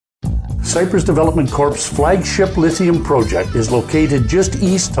Cypress Development Corp's flagship lithium project is located just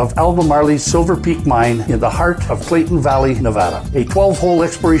east of Albemarle's Silver Peak mine in the heart of Clayton Valley, Nevada. A 12-hole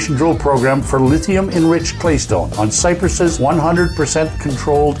exploration drill program for lithium-enriched claystone on Cypress's 100%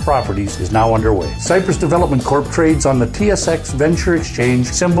 controlled properties is now underway. Cypress Development Corp trades on the TSX Venture Exchange,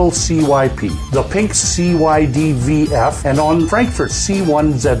 symbol CYP, the Pink's CYDVF, and on Frankfurt's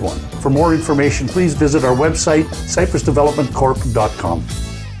C1Z1. For more information, please visit our website, cypressdevelopmentcorp.com.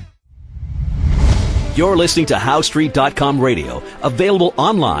 You're listening to HowStreet.com radio, available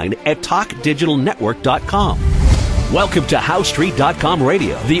online at TalkDigitalNetwork.com. Welcome to HowStreet.com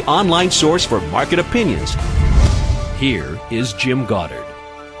radio, the online source for market opinions. Here is Jim Goddard.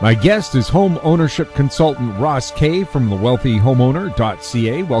 My guest is home ownership consultant Ross Kay from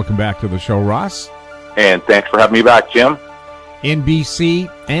thewealthyhomeowner.ca. Welcome back to the show, Ross. And thanks for having me back, Jim. In BC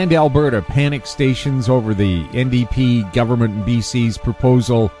and Alberta, panic stations over the NDP government in BC's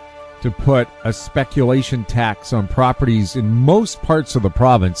proposal to put a speculation tax on properties in most parts of the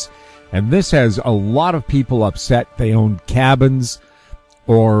province. And this has a lot of people upset. They own cabins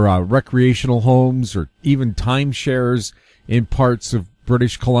or recreational homes or even timeshares in parts of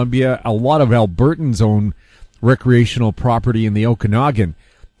British Columbia. A lot of Albertans own recreational property in the Okanagan.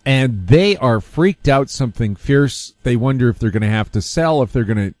 And they are freaked out, something fierce. They wonder if they're going to have to sell, if they're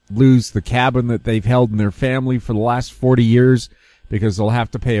going to lose the cabin that they've held in their family for the last 40 years, because they'll have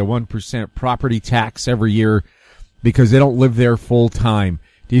to pay a 1% property tax every year because they don't live there full time.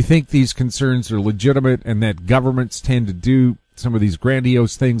 Do you think these concerns are legitimate and that governments tend to do some of these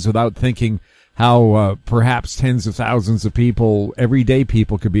grandiose things without thinking how perhaps tens of thousands of people, everyday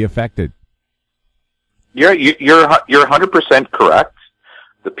people, could be affected? You're 100% correct.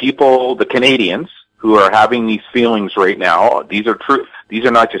 The people, the Canadians who are having these feelings right now, these are true. These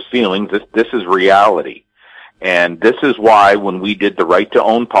are not just feelings. This is reality. And this is why when we did the right to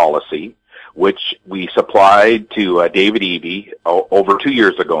own policy, which we supplied to David Eby over 2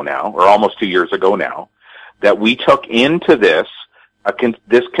 years ago now, or almost 2 years ago now, that we took into this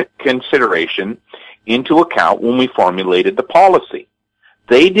consideration into account when we formulated the policy.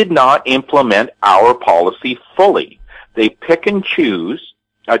 They did not implement our policy fully. They pick and chose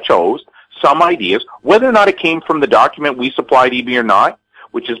some ideas, whether or not it came from the document we supplied Eby or not,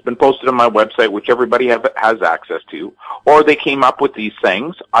 which has been posted on my website, which everybody has access to, or they came up with these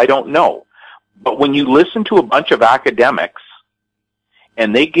things, I don't know. But when you listen to a bunch of academics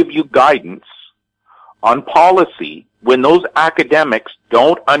and they give you guidance on policy, when those academics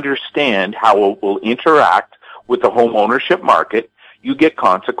don't understand how it will interact with the home ownership market, you get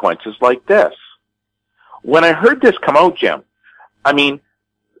consequences like this. When I heard this come out, Jim, I mean,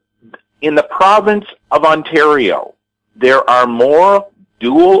 in the province of Ontario, there are more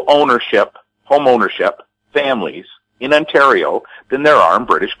dual ownership, home ownership families in Ontario than there are in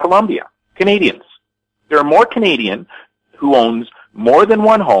British Columbia. Canadians. There are more Canadian who owns more than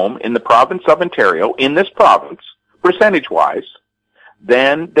one home in the province of Ontario, in this province, percentage-wise,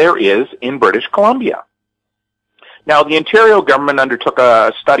 than there is in British Columbia. Now, the Ontario government undertook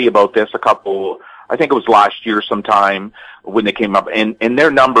a study about this I think it was last year sometime when they came up, and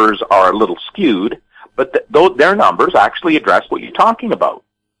their numbers are a little skewed, but their numbers actually address what you're talking about.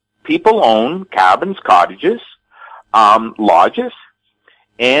 People own cabins, cottages, lodges,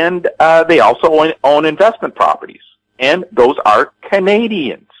 and they also own investment properties, and those are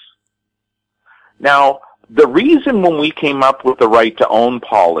Canadians. Now, the reason when we came up with the right to own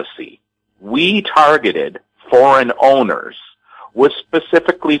policy, we targeted foreign owners was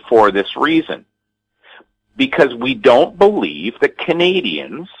specifically for this reason, because we don't believe that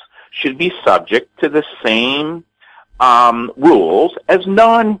Canadians should be subject to the same rules as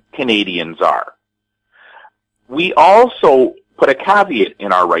non-Canadians are. We also put a caveat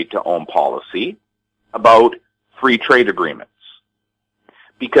in our right to own policy about free trade agreements,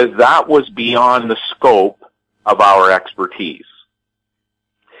 because that was beyond the scope of our expertise.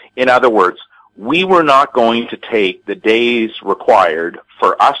 In other words, we were not going to take the days required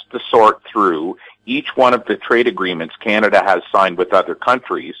for us to sort through each one of the trade agreements Canada has signed with other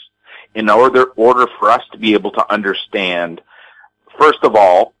countries in order for us to be able to understand, first of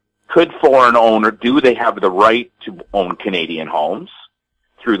all, could foreign owner, do they have the right to own Canadian homes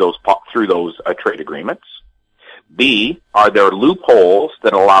through those trade agreements? B, are there loopholes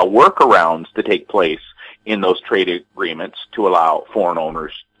that allow workarounds to take place in those trade agreements to allow foreign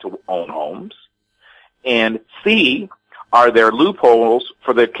owners to own homes? And C, are there loopholes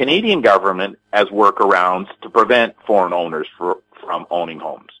for the Canadian government as workarounds to prevent foreign owners from owning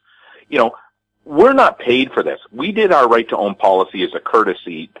homes? You know, we're not paid for this. We did our right to own policy as a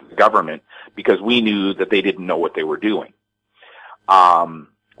courtesy to the government because we knew that they didn't know what they were doing.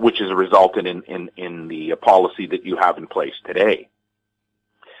 which has resulted in the policy that you have in place today.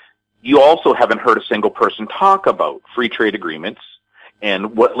 You also haven't heard a single person talk about free trade agreements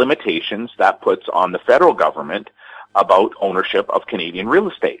and what limitations that puts on the federal government about ownership of Canadian real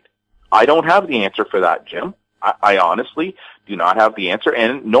estate. I don't have the answer for that, Jim. I honestly do not have the answer,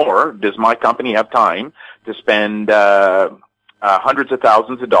 and nor does my company have time to spend hundreds of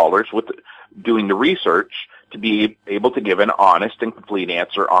thousands of dollars with doing the research to be able to give an honest and complete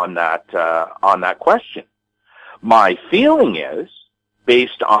answer on that question. My feeling is,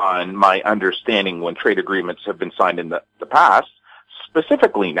 based on my understanding when trade agreements have been signed in the past,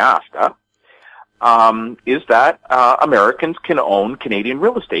 specifically NAFTA, is that Americans can own Canadian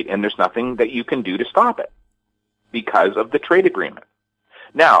real estate, and there's nothing that you can do to stop it because of the trade agreement.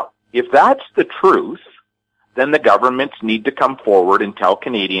 Now, if that's the truth, then the governments need to come forward and tell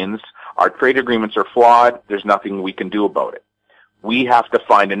Canadians our trade agreements are flawed, there's nothing we can do about it. We have to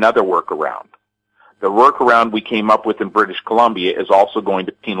find another workaround. The workaround we came up with in British Columbia is also going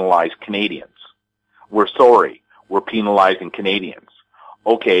to penalize Canadians. We're sorry, we're penalizing Canadians.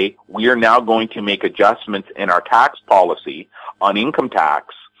 Okay, we are now going to make adjustments in our tax policy on income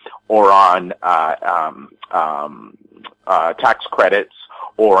tax or on tax credits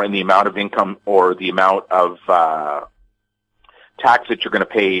or in the amount of income or the amount of tax that you're going to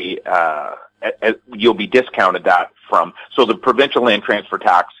pay. You'll be discounted that from, so the provincial land transfer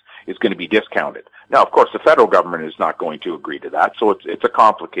tax is going to be discounted. Now, of course, the federal government is not going to agree to that, so it's a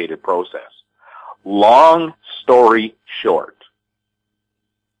complicated process. Long story short,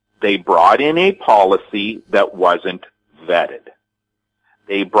 they brought in a policy that wasn't vetted.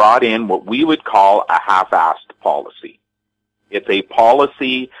 They brought in what we would call a half-assed policy. It's a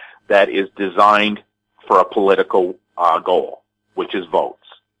policy that is designed for a political goal, which is votes.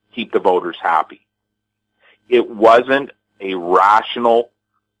 Keep the voters happy. It wasn't a rational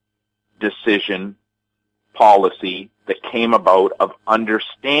decision policy that came about of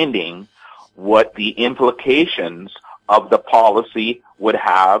understanding what the implications of the policy would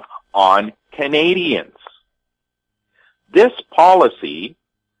have on Canadians. This policy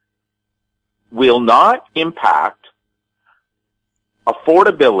will not impact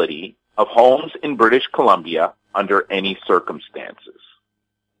affordability of homes in British Columbia under any circumstances.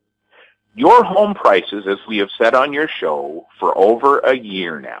 Your home prices, as we have said on your show for over a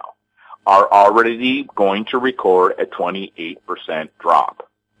year now, are already going to record a 28% drop.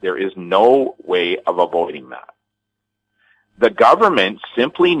 There is no way of avoiding that. The government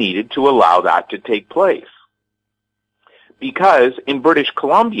simply needed to allow that to take place. Because in British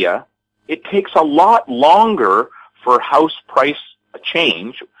Columbia, it takes a lot longer for house price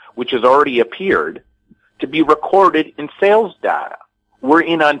change, which has already appeared, to be recorded in sales data. Where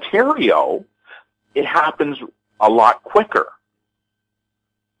in Ontario, it happens a lot quicker.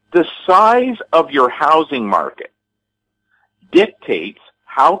 The size of your housing market dictates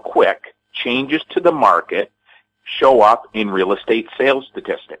how quick changes to the market show up in real estate sales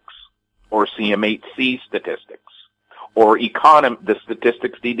statistics or CMHC statistics or the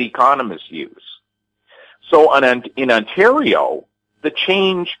statistics the economists use. So in Ontario, the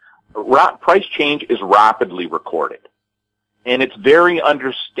price change is rapidly recorded. And it's very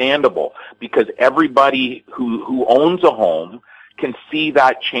understandable because everybody who owns a home can see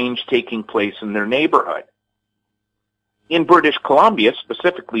that change taking place in their neighborhood. In British Columbia,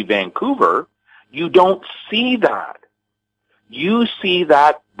 specifically Vancouver, you don't see that. You see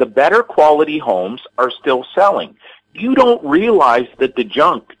that the better quality homes are still selling. You don't realize that the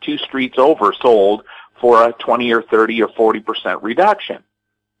junk 2 streets over sold for a 20 or 30 or 40% reduction.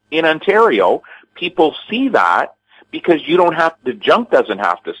 In Ontario, people see that because the junk doesn't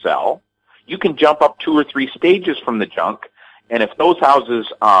have to sell. You can jump up 2 or 3 stages from the junk, and if those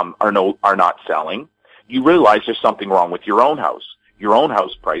houses are not selling, you realize there's something wrong with your own house. Your own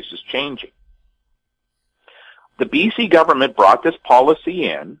house price is changing. The BC government brought this policy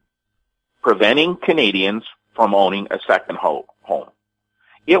in, preventing Canadians from owning a second home.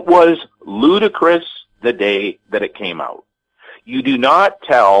 It was ludicrous the day that it came out. You do not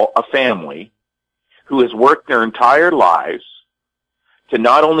tell a family who has worked their entire lives to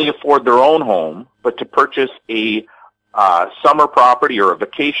not only afford their own home, but to purchase a summer property or a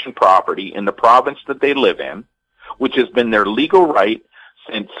vacation property in the province that they live in, which has been their legal right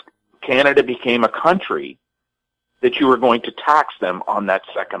since Canada became a country, that you are going to tax them on that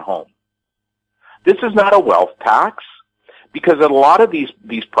second home. This is not a wealth tax because a lot of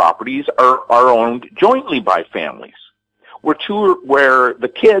these properties are owned jointly by families, where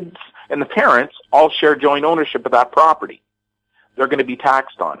the kids and the parents all share joint ownership of that property. They're going to be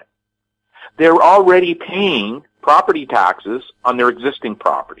taxed on it. They're already paying property taxes on their existing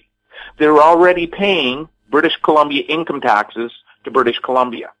property. They're already paying British Columbia income taxes to British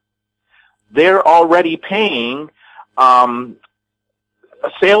Columbia. They're already paying a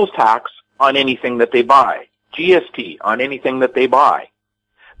sales tax on anything that they buy, GST on anything that they buy.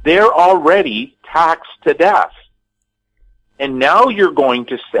 They're already taxed to death. And now you're going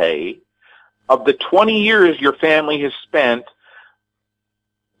to say, of the 20 years your family has spent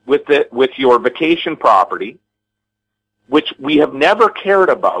with your vacation property, which we have never cared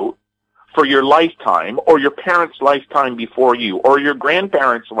about for your lifetime, or your parents' lifetime before you, or your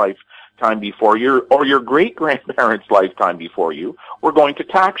grandparents' lifetime before you, or your great-grandparents' lifetime before you, we're going to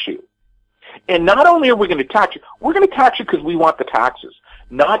tax you. And not only are we going to tax you, we're going to tax you because we want the taxes,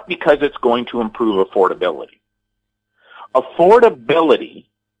 not because it's going to improve affordability. Affordability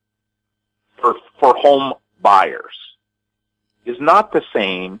for home buyers is not the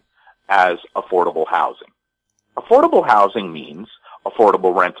same as affordable housing. Affordable housing means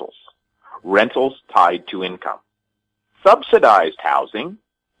affordable rentals. Rentals tied to income. Subsidized housing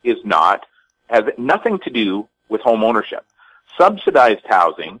has nothing to do with home ownership. Subsidized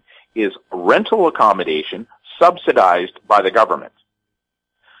housing is rental accommodation subsidized by the government.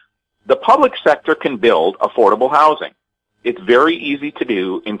 The public sector can build affordable housing. It's very easy to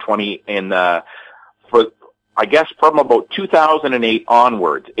do from about 2008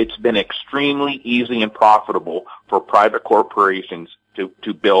 onwards. It's been extremely easy and profitable for private corporations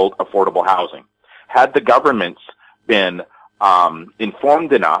to build affordable housing. Had the governments been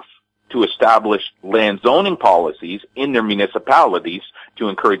informed enough to establish land zoning policies in their municipalities to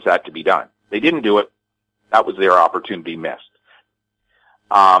encourage that to be done. They didn't do it. That was their opportunity missed.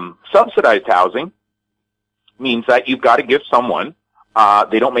 Subsidized housing means that you've got to give someone,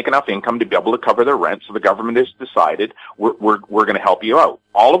 they don't make enough income to be able to cover their rent, so the government has decided we're going to help you out.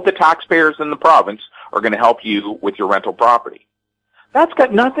 All of the taxpayers in the province are going to help you with your rental property. That's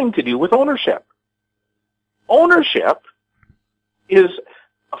got nothing to do with ownership. Ownership is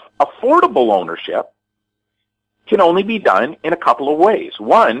affordable ownership can only be done in a couple of ways.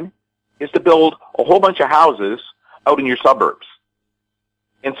 One is to build a whole bunch of houses out in your suburbs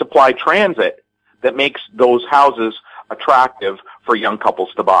and supply transit that makes those houses attractive for young couples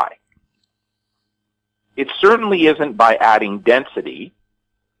to buy. It certainly isn't by adding density,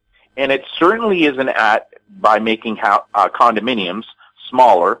 and it certainly isn't by making condominiums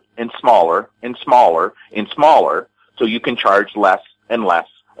smaller and smaller and smaller and smaller so you can charge less and less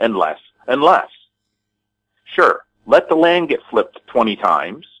and less and less. Sure, let the land get flipped 20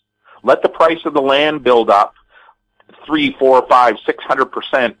 times. Let the price of the land build up 3, 4, 5,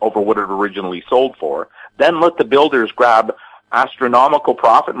 600% over what it originally sold for. Then let the builders grab astronomical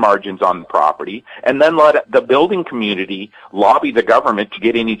profit margins on the property, and then let the building community lobby the government to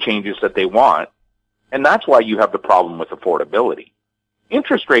get any changes that they want. And that's why you have the problem with affordability.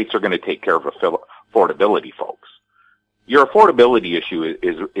 Interest rates are going to take care of affordability, folks. Your affordability issue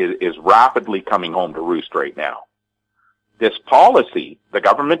is rapidly coming home to roost right now. This policy the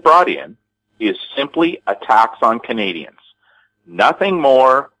government brought in is simply a tax on Canadians. Nothing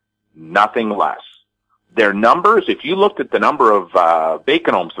more, nothing less. Their numbers, if you looked at the number of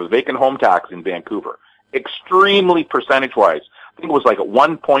vacant homes, so the vacant home tax in Vancouver, extremely percentage-wise, I think it was like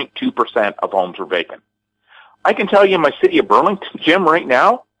 1.2% of homes were vacant. I can tell you in my city of Burlington, Jim, right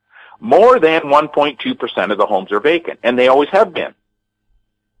now, more than 1.2% of the homes are vacant, and they always have been.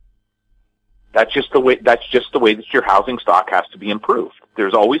 That's just the way that your housing stock has to be improved.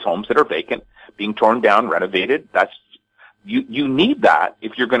 There's always homes that are vacant, being torn down, renovated. You need that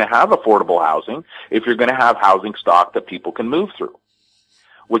if you're going to have affordable housing, if you're going to have housing stock that people can move through.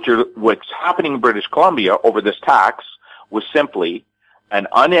 What's happening in British Columbia over this tax was simply an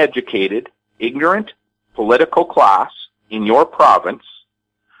uneducated, ignorant political class in your province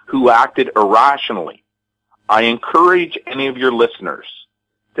who acted irrationally. I encourage any of your listeners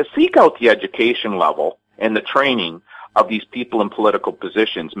to seek out the education level and the training of these people in political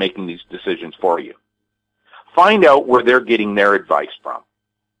positions making these decisions for you. Find out where they're getting their advice from.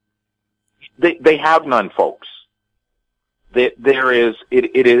 They have none, folks. It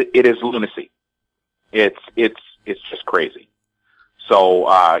is lunacy. It's just crazy.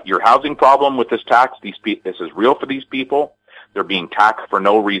 So your housing problem with this tax, this is real for these people. They're being taxed for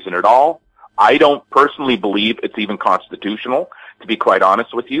no reason at all. I don't personally believe it's even constitutional, to be quite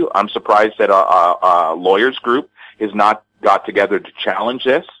honest with you. I'm surprised that a lawyers group has not got together to challenge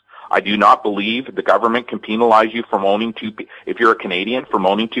this. I do not believe the government can penalize you from owning if you're a Canadian, from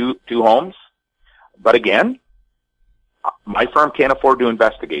owning two homes. But again, my firm can't afford to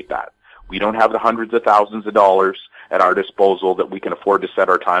investigate that. We don't have the hundreds of thousands of dollars at our disposal that we can afford to set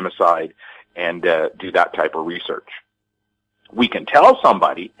our time aside and do that type of research. We can tell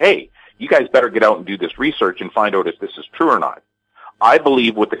somebody, hey, you guys better get out and do this research and find out if this is true or not. I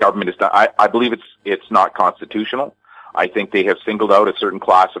believe what the government has done, I believe it's not constitutional. I think they have singled out a certain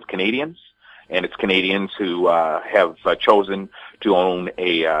class of Canadians, and it's Canadians who have chosen to own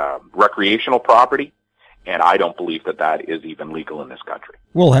a recreational property, and I don't believe that that is even legal in this country.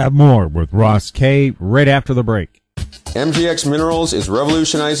 We'll have more with Ross Kay right after the break. MGX Minerals is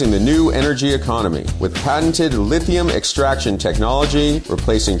revolutionizing the new energy economy with patented lithium extraction technology,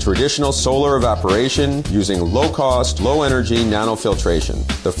 replacing traditional solar evaporation using low-cost, low-energy nanofiltration.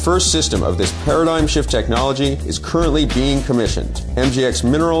 The first system of this paradigm shift technology is currently being commissioned. MGX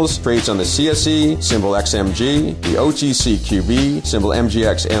Minerals trades on the CSE, symbol XMG, the OTCQB, symbol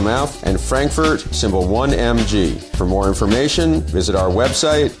MGXMF, and Frankfurt, symbol 1MG. For more information, visit our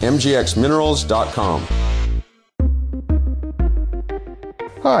website, mgxminerals.com.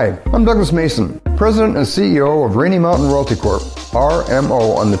 Hi, I'm Douglas Mason, President and CEO of Rainy Mountain Royalty Corp.,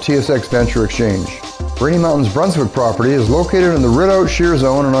 RMO, on the TSX Venture Exchange. Rainy Mountain's Brunswick property is located in the Rideout Shear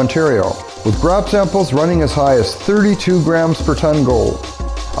Zone in Ontario, with grab samples running as high as 32 grams per ton gold.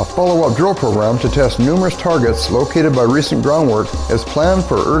 A follow-up drill program to test numerous targets located by recent groundwork is planned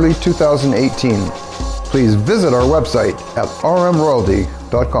for early 2018. Please visit our website at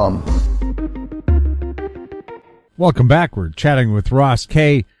rmroyalty.com. Welcome back. We're chatting with Ross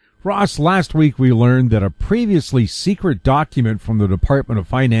Kay. Ross, last week we learned that a previously secret document from the Department of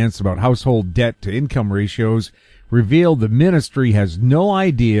Finance about household debt to income ratios revealed the ministry has no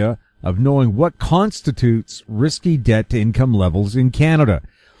idea of knowing what constitutes risky debt to income levels in Canada.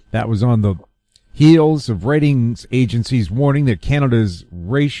 That was on the heels of ratings agencies warning that Canada's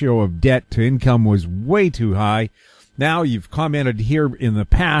ratio of debt to income was way too high. Now you've commented here in the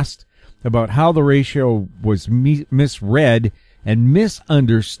past about how the ratio was misread and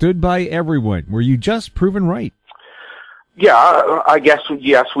misunderstood by everyone. Were you just proven right? Yeah, I guess,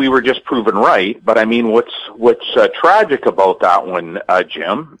 yes, we were just proven right. But I mean, what's tragic about that one,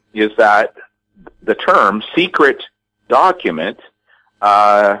 Jim, is that the term secret document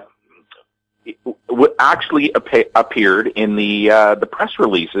actually appeared in the press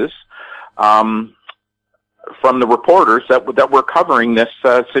releases from the reporters that were covering this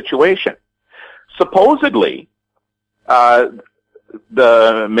situation. Supposedly,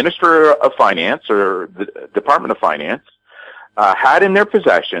 the Minister of Finance or the Department of Finance had in their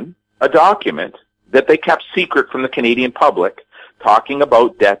possession a document that they kept secret from the Canadian public talking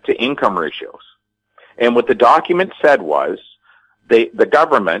about debt to income ratios. And what the document said was the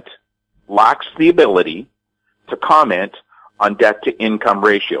government lacks the ability to comment on debt to income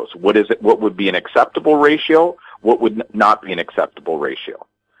ratios. What would be an acceptable ratio? What would not be an acceptable ratio?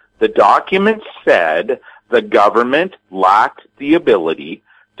 The document said the government lacked the ability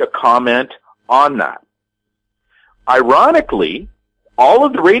to comment on that. Ironically, all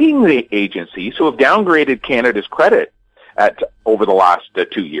of the rating agencies who have downgraded Canada's credit over the last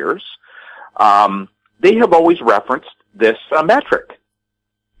 2 years, they have always referenced this metric.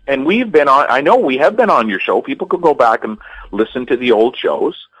 And we have been on your show. People could go back and listen to the old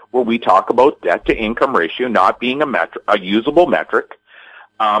shows where we talk about debt to income ratio not being a usable metric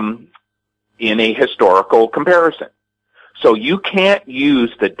in a historical comparison. So you can't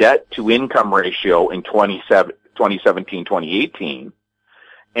use the debt to income ratio in 2017, 2018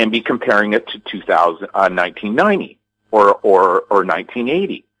 and be comparing it to 1990 or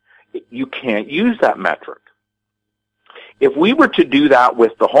 1980. You can't use that metric. If we were to do that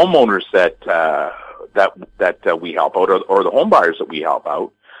with the homeowners that we help out, or the home buyers that we help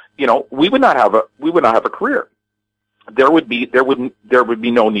out, we would not have a career. There would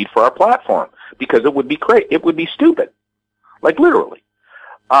be no need for our platform because it would be stupid, like literally.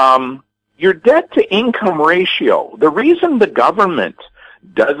 Your debt to income ratio. The reason the government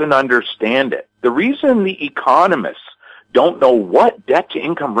doesn't understand it, the reason the economists don't know what debt to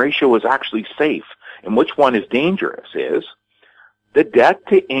income ratio is actually safe and which one is dangerous is the debt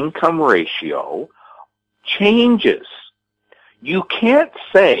to income ratio changes. You can't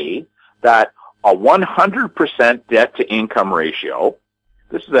say that a 100% debt to income ratio,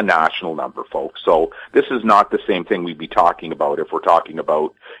 this is a national number, folks, so this is not the same thing we'd be talking about if we're talking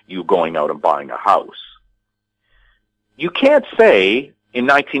about you going out and buying a house. You can't say in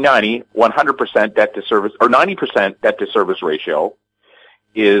 1990, 100% debt to service or 90% debt to service ratio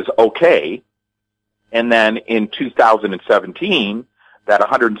is okay. And then in 2017, that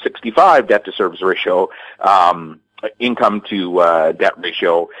 165 debt to service ratio, income to debt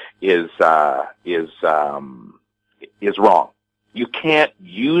ratio is wrong. You can't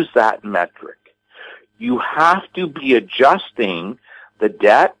use that metric. You have to be adjusting the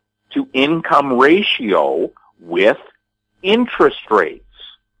debt to income ratio with interest rates.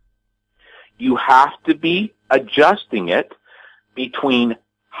 You have to be adjusting it between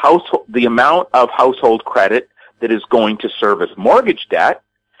the amount of household credit that is going to service mortgage debt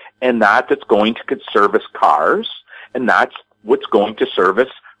and that's going to service cars, and that's what's going to service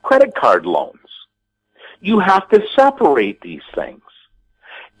credit card loans. You have to separate these things.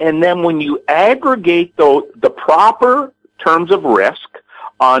 And then when you aggregate the proper terms of risk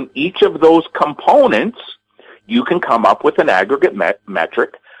on each of those components, you can come up with an aggregate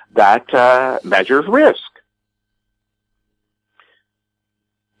metric that measures risk.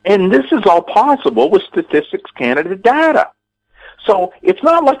 And this is all possible with Statistics Canada data. So it's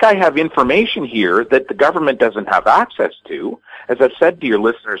not like I have information here that the government doesn't have access to. As I've said to your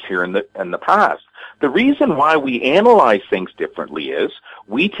listeners here in the past, the reason why we analyze things differently is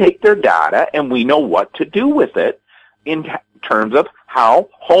we take their data and we know what to do with it in terms of how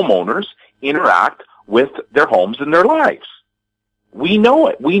homeowners interact with their homes and their lives. We know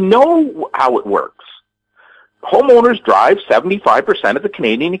it. We know how it works. Homeowners drive 75% of the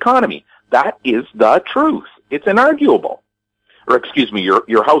Canadian economy. That is the truth. It's inarguable. Or excuse me,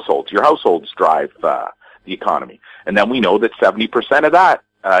 your households. Your households drive the economy. And then we know that 70% of that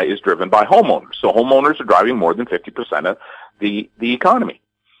is driven by homeowners. So homeowners are driving more than 50% of the economy.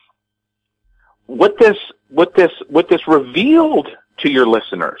 What this revealed to your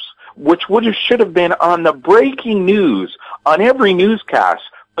listeners, which should have been on the breaking news on every newscast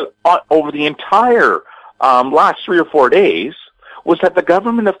over the entire last 3 or 4 days, was that the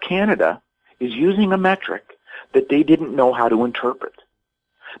government of Canada is using a metric that they didn't know how to interpret.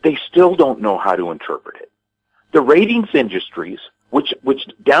 They still don't know how to interpret it. The ratings industries, which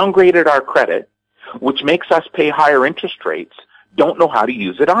downgraded our credit, which makes us pay higher interest rates, don't know how to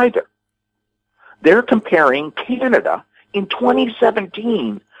use it either. They're comparing Canada in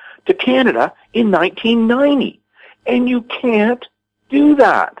 2017 to Canada in 1990. And you can't do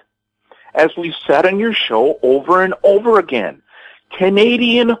that. As we've said on your show over and over again,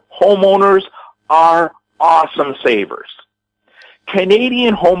 Canadian homeowners are awesome savers.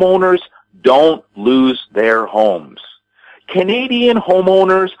 Canadian homeowners don't lose their homes. Canadian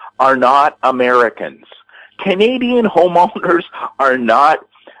homeowners are not Americans. Canadian homeowners are not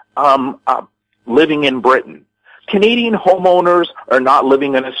living in Britain. Canadian homeowners are not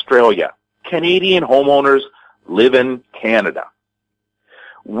living in Australia. Canadian homeowners live in Canada.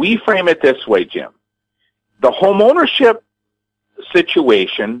 We frame it this way, Jim. The homeownership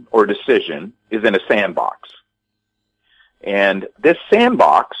situation or decision is in a sandbox. And this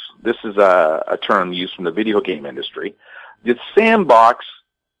sandbox, this is a term used from the video game industry, this sandbox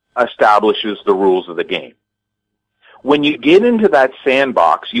establishes the rules of the game. When you get into that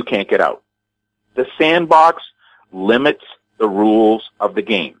sandbox, you can't get out. The sandbox limits the rules of the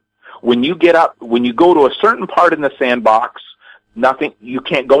game. When you go to a certain part in the sandbox, you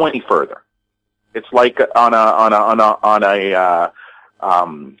can't go any further. It's like on a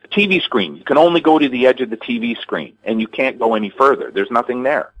TV screen. You can only go to the edge of the TV screen, and you can't go any further. There's nothing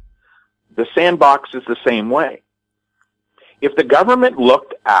there. The sandbox is the same way. If the government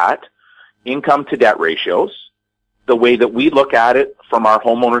looked at income to debt ratios the way that we look at it from our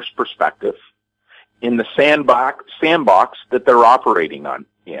homeowners' perspective, in the sandbox that they're operating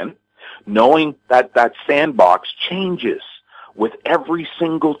in, knowing that that sandbox changes with every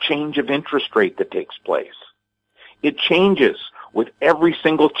single change of interest rate that takes place. It changes with every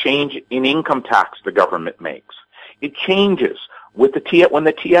single change in income tax the government makes. It changes with when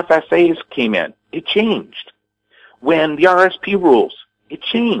the TFSAs came in. It changed. When the RSP rules, it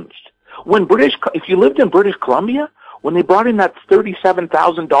changed. If you lived in British Columbia, when they brought in that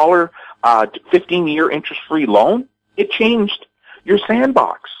 $37,000 15-year interest-free loan, it changed your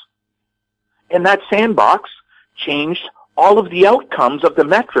sandbox. And that sandbox changed all of the outcomes of the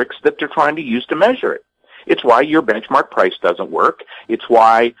metrics that they're trying to use to measure it. It's why your benchmark price doesn't work. It's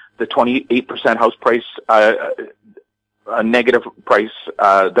why the 28% house price, negative price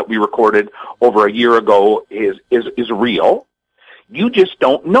that we recorded over a year ago is real. You just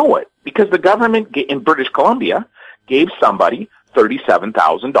don't know it because the government in British Columbia gave somebody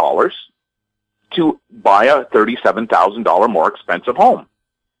 $37,000 to buy a $37,000 more expensive home.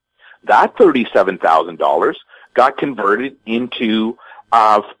 That $37,000 got converted into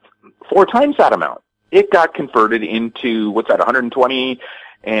 4 times that amount. It got converted into, what's that, 120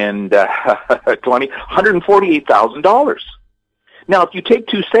 and $148,000. Now, if you take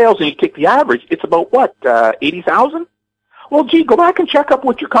 2 sales and you take the average, it's about what, 80,000? Well, gee, go back and check up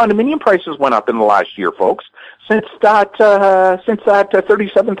what your condominium prices went up in the last year, folks, since that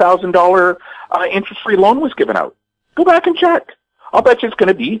 $37,000 interest-free loan was given out. Go back and check. I'll bet you it's going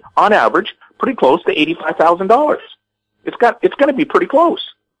to be, on average, pretty close to $85,000. It's going to be pretty close.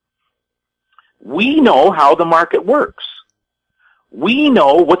 We know how the market works. We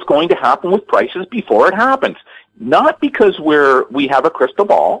know what's going to happen with prices before it happens. Not because we have a crystal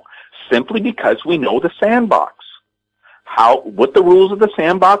ball, simply because we know the sandbox. What the rules of the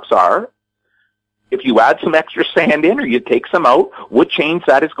sandbox are. If you add some extra sand in or you take some out, what change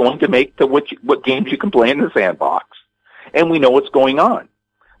that is going to make to what games you can play in the sandbox. And we know what's going on.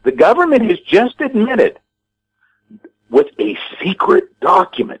 The government has just admitted with a secret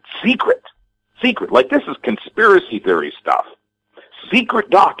document, secret, like this is conspiracy theory stuff, secret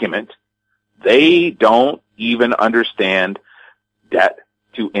document, they don't even understand debt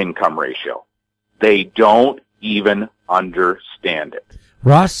to income ratio. They don't even understand it.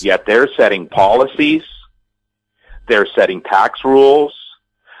 Ross? Yet they're setting policies, they're setting tax rules,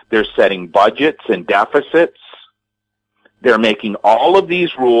 they're setting budgets and deficits. They're making all of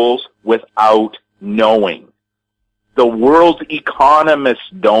these rules without knowing. The world's economists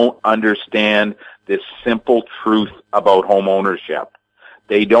don't understand this simple truth about home ownership.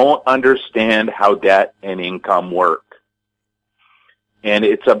 They don't understand how debt and income work. And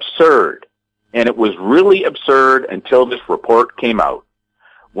it's absurd. And it was really absurd until this report came out.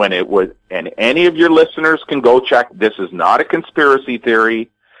 When it was, and any of your listeners can go check, this is not a conspiracy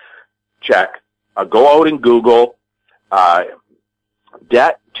theory, check, go out and Google,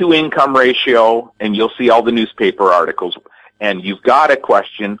 debt to income ratio, and you'll see all the newspaper articles. And you've got to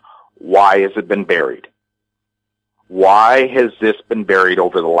question, why has it been buried? Why has this been buried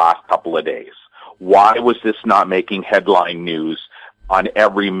over the last couple of days? Why was this not making headline news on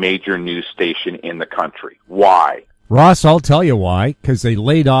every major news station in the country? Why? Ross, I'll tell you why. Because they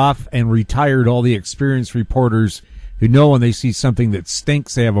laid off and retired all the experienced reporters who know when they see something that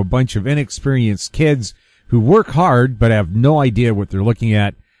stinks, they have a bunch of inexperienced kids who work hard but have no idea what they're looking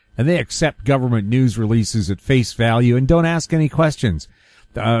at, and they accept government news releases at face value and don't ask any questions.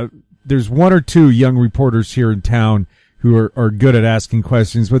 There's one or two young reporters here in town who are good at asking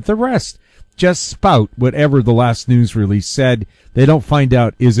questions, but the rest just spout whatever the last news release said. They don't find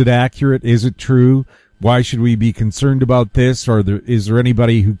out, is it accurate? Is it true? Why should we be concerned about this? Or is there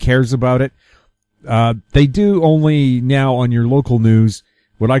anybody who cares about it? They do only now on your local news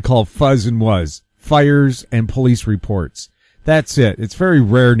what I call fuzz and was, fires and police reports. That's it. It's very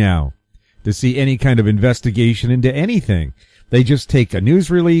rare now to see any kind of investigation into anything. They just take a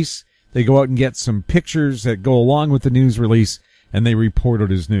news release, they go out and get some pictures that go along with the news release, and they report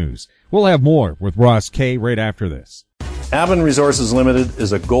it as news. We'll have more with Ross Kay right after this. Avon Resources Limited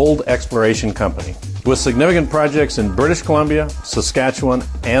is a gold exploration company with significant projects in British Columbia, Saskatchewan,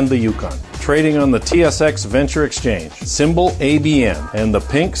 and the Yukon. Trading on the TSX Venture Exchange, symbol ABN, and the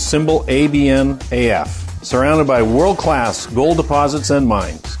pink symbol ABN-AF. Surrounded by world-class gold deposits and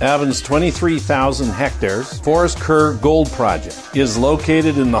mines, Avon's 23,000 hectares Forest Kerr Gold Project is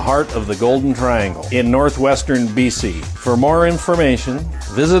located in the heart of the Golden Triangle in northwestern BC. For more information,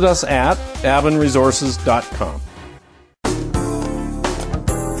 visit us at avonresources.com.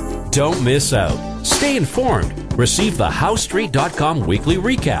 Don't miss out. Stay informed. Receive the HowStreet.com weekly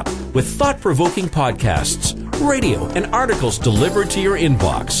recap with thought-provoking podcasts, radio, and articles delivered to your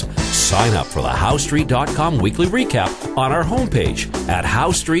inbox. Sign up for the HowStreet.com weekly recap on our homepage at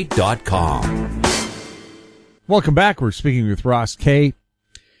HowStreet.com. Welcome back. We're speaking with Ross Kay.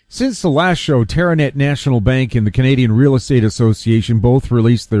 Since the last show, TerraNet National Bank and the Canadian Real Estate Association both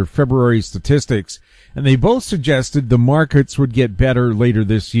released their February statistics, and they both suggested the markets would get better later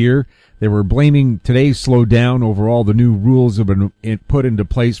this year. They were blaming today's slowdown over all the new rules that have been put into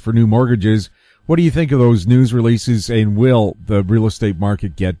place for new mortgages. What do you think of those news releases, and will the real estate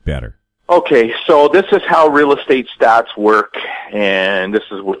market get better? Okay, so this is how real estate stats work, and this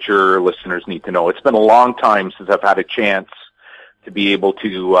is what your listeners need to know. It's been a long time since I've had a chance to be able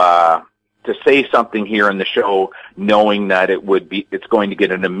to say something here in the show, knowing that it's going to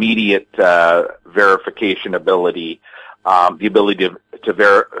get an immediate verification ability, the ability to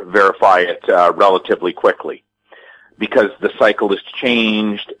verify it relatively quickly, because the cycle has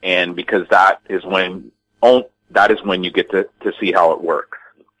changed, and because that is when you get to see how it works.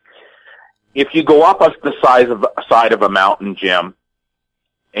 If you go up the side of a mountain, Jim,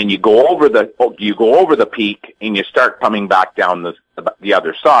 and you go over the peak and you start coming back down the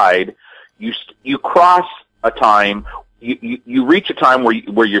other side, you cross a time, you reach a time where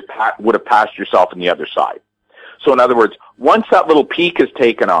you would have passed yourself on the other side. So in other words, once that little peak is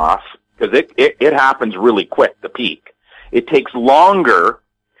taken off, because it happens really quick, the peak, it takes longer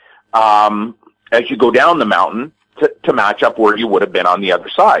as you go down the mountain to match up where you would have been on the other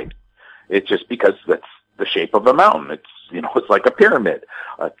side. It's just because that's the shape of a mountain. it's like a pyramid.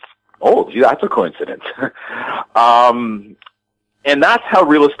 Gee, that's a coincidence. And that's how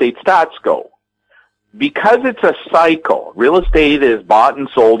real estate stats go. Because it's a cycle, real estate is bought and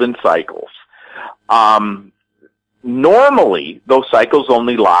sold in cycles. Normally, those cycles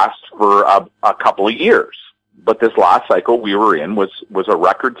only last for a couple of years. But this last cycle we were in was a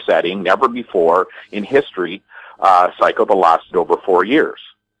record-setting, never before in history, cycle that lasted over 4 years.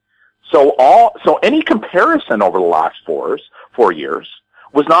 So any comparison over the last 4 years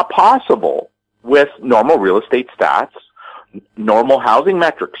was not possible with normal real estate stats, normal housing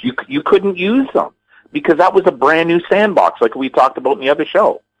metrics. You couldn't use them because that was a brand new sandbox, like we talked about in the other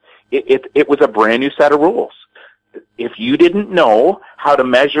show. It was a brand new set of rules. If you didn't know how to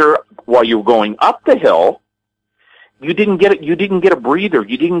measure while you were going up the hill, you didn't get a breather.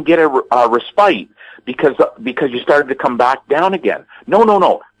 You didn't get a respite because you started to come back down again.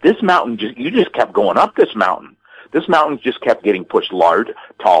 No. This mountain you just kept going up this mountain. This mountain just kept getting pushed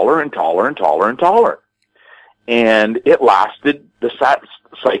taller and taller and taller and taller. And the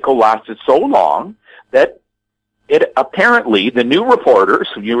cycle lasted so long that it apparently, the new reporters,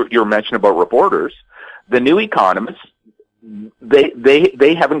 you're mentioning about reporters, the new economists,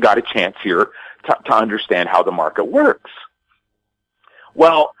 they haven't got a chance here to understand how the market works.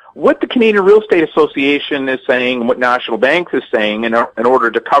 Well, what the Canadian Real Estate Association is saying, what National Bank is saying in order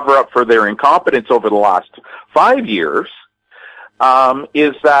to cover up for their incompetence over the last 5 years,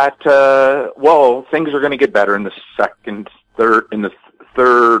 is that, things are going to get better in the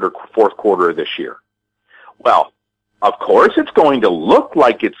third or fourth quarter of this year. Well, of course it's going to look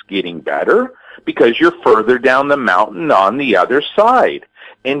like it's getting better because you're further down the mountain on the other side,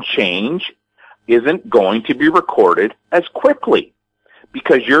 and change isn't going to be recorded as quickly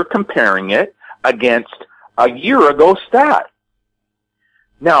because you're comparing it against a year ago stat.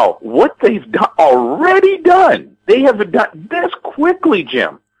 Now, what they've already done, they have done this quickly,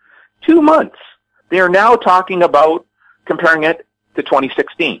 Jim. 2 months. They are now talking about comparing it to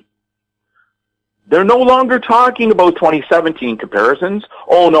 2016. They're no longer talking about 2017 comparisons.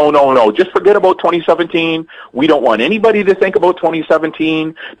 Oh, no. Just forget about 2017. We don't want anybody to think about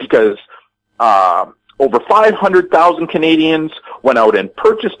 2017 because over 500,000 Canadians went out and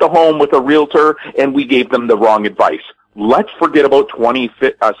purchased a home with a realtor, and we gave them the wrong advice. Let's forget about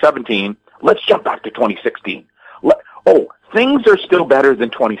 2017. Let's jump back to 2016. Things are still better than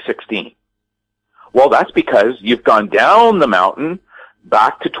 2016. Well, that's because you've gone down the mountain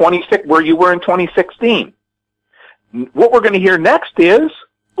back to where you were in 2016. What we're going to hear next is,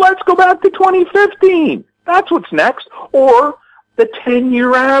 let's go back to 2015. That's what's next. Or the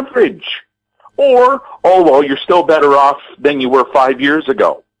 10-year average. Or, you're still better off than you were 5 years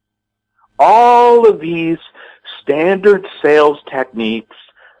ago. All of these standard sales techniques,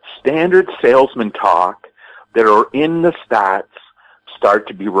 standard salesman talk that are in the stats start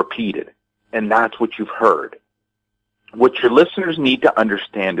to be repeated. And that's what you've heard. What your listeners need to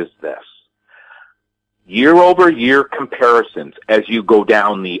understand is this. Year-over-year comparisons as you go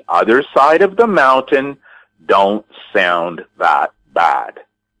down the other side of the mountain don't sound that bad.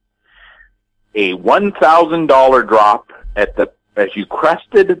 A $1,000 drop as you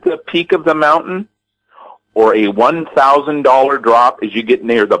crested the peak of the mountain, or a $1,000 drop as you get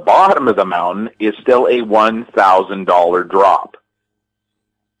near the bottom of the mountain is still a $1,000 drop.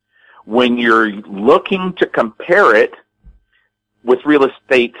 When you're looking to compare it with real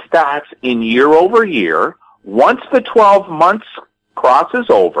estate stats in year over year, once the 12 months crosses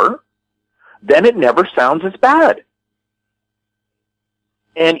over, then it never sounds as bad.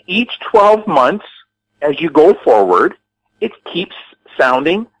 And each 12 months, as you go forward, it keeps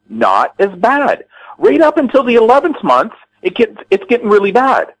sounding not as bad. Right up until the 11th month, it's getting really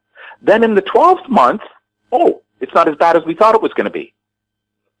bad. Then in the 12th month, it's not as bad as we thought it was going to be.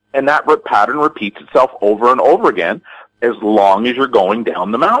 And that pattern repeats itself over and over again as long as you're going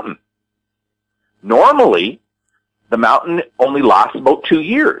down the mountain. Normally, the mountain only lasts about 2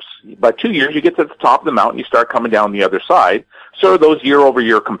 years. By 2 years, you get to the top of the mountain, you start coming down the other side. So those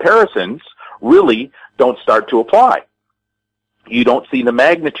year-over-year comparisons really don't start to apply. You don't see the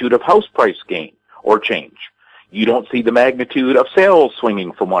magnitude of house price gain or change. You don't see the magnitude of sales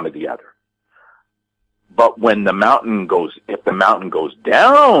swinging from one to the other. But if the mountain goes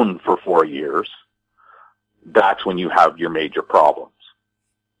down for 4 years, that's when you have your major problems.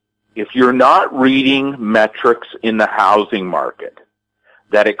 If you're not reading metrics in the housing market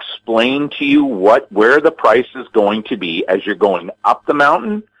that explain to you where the price is going to be as you're going up the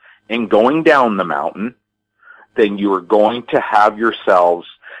mountain and going down the mountain, then you are going to have yourselves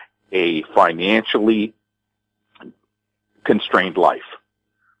a financially constrained life.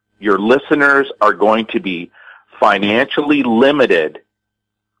 Your listeners are going to be financially limited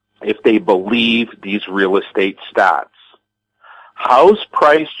if they believe these real estate stats. House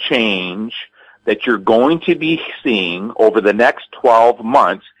price change that you're going to be seeing over the next 12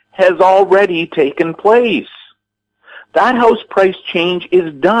 months has already taken place. That house price change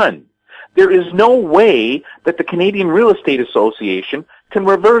is done. There is no way that the Canadian Real Estate Association can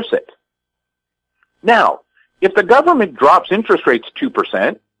reverse it. Now, if the government drops interest rates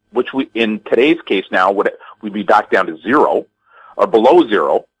 2%, which in today's case now we'd be back down to zero or below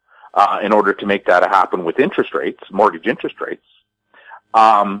zero, in order to make that happen with interest rates, mortgage interest rates,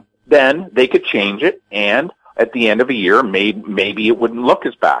 then they could change it, and at the end of a year, maybe it wouldn't look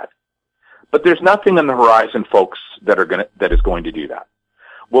as bad. But there's nothing on the horizon, folks, that is going to do that.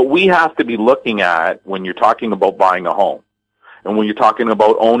 What we have to be looking at when you're talking about buying a home, and when you're talking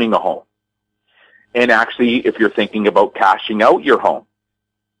about owning a home, and actually if you're thinking about cashing out your home,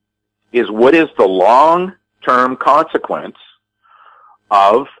 is what is the long-term consequence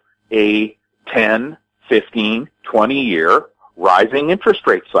of a 10, 15, 20-year rising interest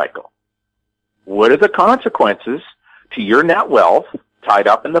rate cycle? What are the consequences to your net wealth tied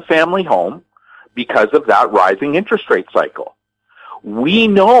up in the family home because of that rising interest rate cycle? We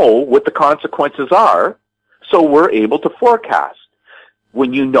know what the consequences are, so we're able to forecast.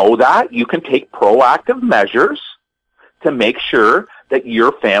 When you know that, you can take proactive measures to make sure that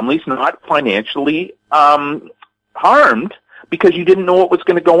your family's not financially harmed because you didn't know what was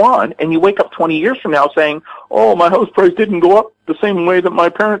going to go on, and you wake up 20 years from now saying, oh, my house price didn't go up the same way that my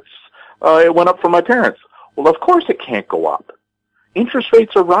parents, it went up for my parents. Well, of course it can't go up. Interest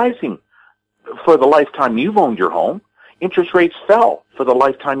rates are rising for the lifetime you've owned your home. Interest rates fell for the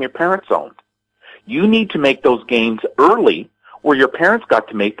lifetime your parents owned. You need to make those gains early where your parents got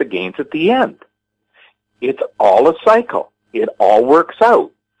to make the gains at the end. It's all a cycle. It all works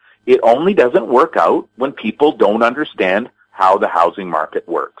out. It only doesn't work out when people don't understand how the housing market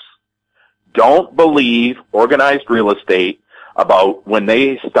works. Don't believe organized real estate about when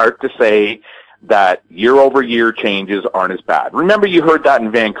they start to say that year-over-year changes aren't as bad. Remember, you heard that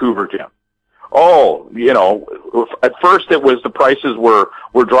in Vancouver, Jim. Oh, at first it was the prices were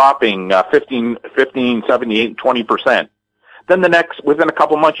dropping 15, 78, 20%. Then within a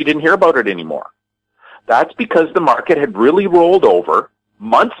couple months, you didn't hear about it anymore. That's because the market had really rolled over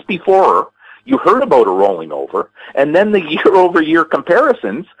months before you heard about it rolling over, and then the year-over-year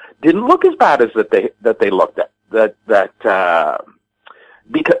comparisons didn't look as bad as that they looked at.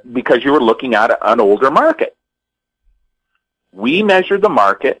 Because you were looking at an older market. We measure the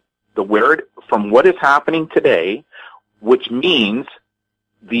market from what is happening today, which means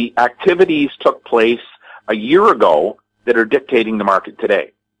the activities took place a year ago that are dictating the market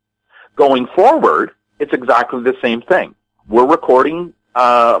today. Going forward, it's exactly the same thing. We're recording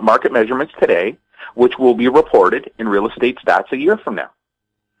market measurements today, which will be reported in real estate stats a year from now.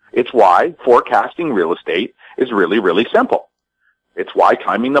 It's why forecasting real estate is really, really simple. It's why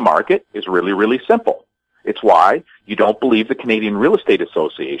timing the market is really, really simple. It's why you don't believe the Canadian Real Estate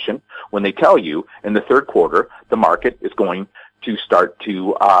Association when they tell you in the third quarter the market is going to start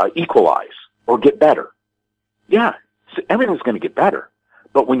to equalize or get better. Yeah, everything's going to get better.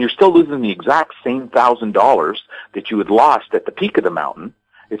 But when you're still losing the exact same $1,000 that you had lost at the peak of the mountain,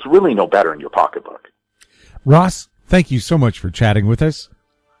 it's really no better in your pocketbook. Ross, thank you so much for chatting with us.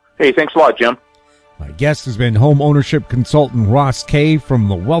 Hey, thanks a lot, Jim. My guest has been home ownership consultant Ross Kay from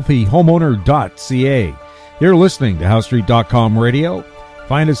thewealthyhomeowner.ca. You're listening to HoweStreet.com radio.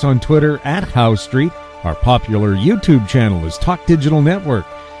 Find us on Twitter at HoweStreet. Our popular YouTube channel is Talk Digital Network.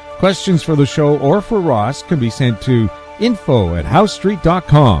 Questions for the show or for Ross can be sent to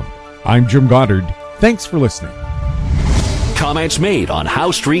info@HoweStreet.com. I'm Jim Goddard. Thanks for listening. Comments made on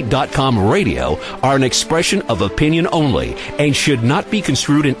HoweStreet.com radio are an expression of opinion only and should not be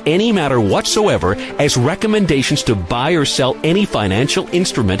construed in any matter whatsoever as recommendations to buy or sell any financial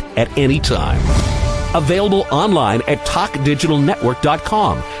instrument at any time. Available online at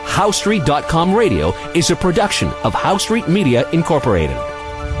TalkDigitalNetwork.com. HoweStreet.com radio is a production of HoweStreet Media Incorporated.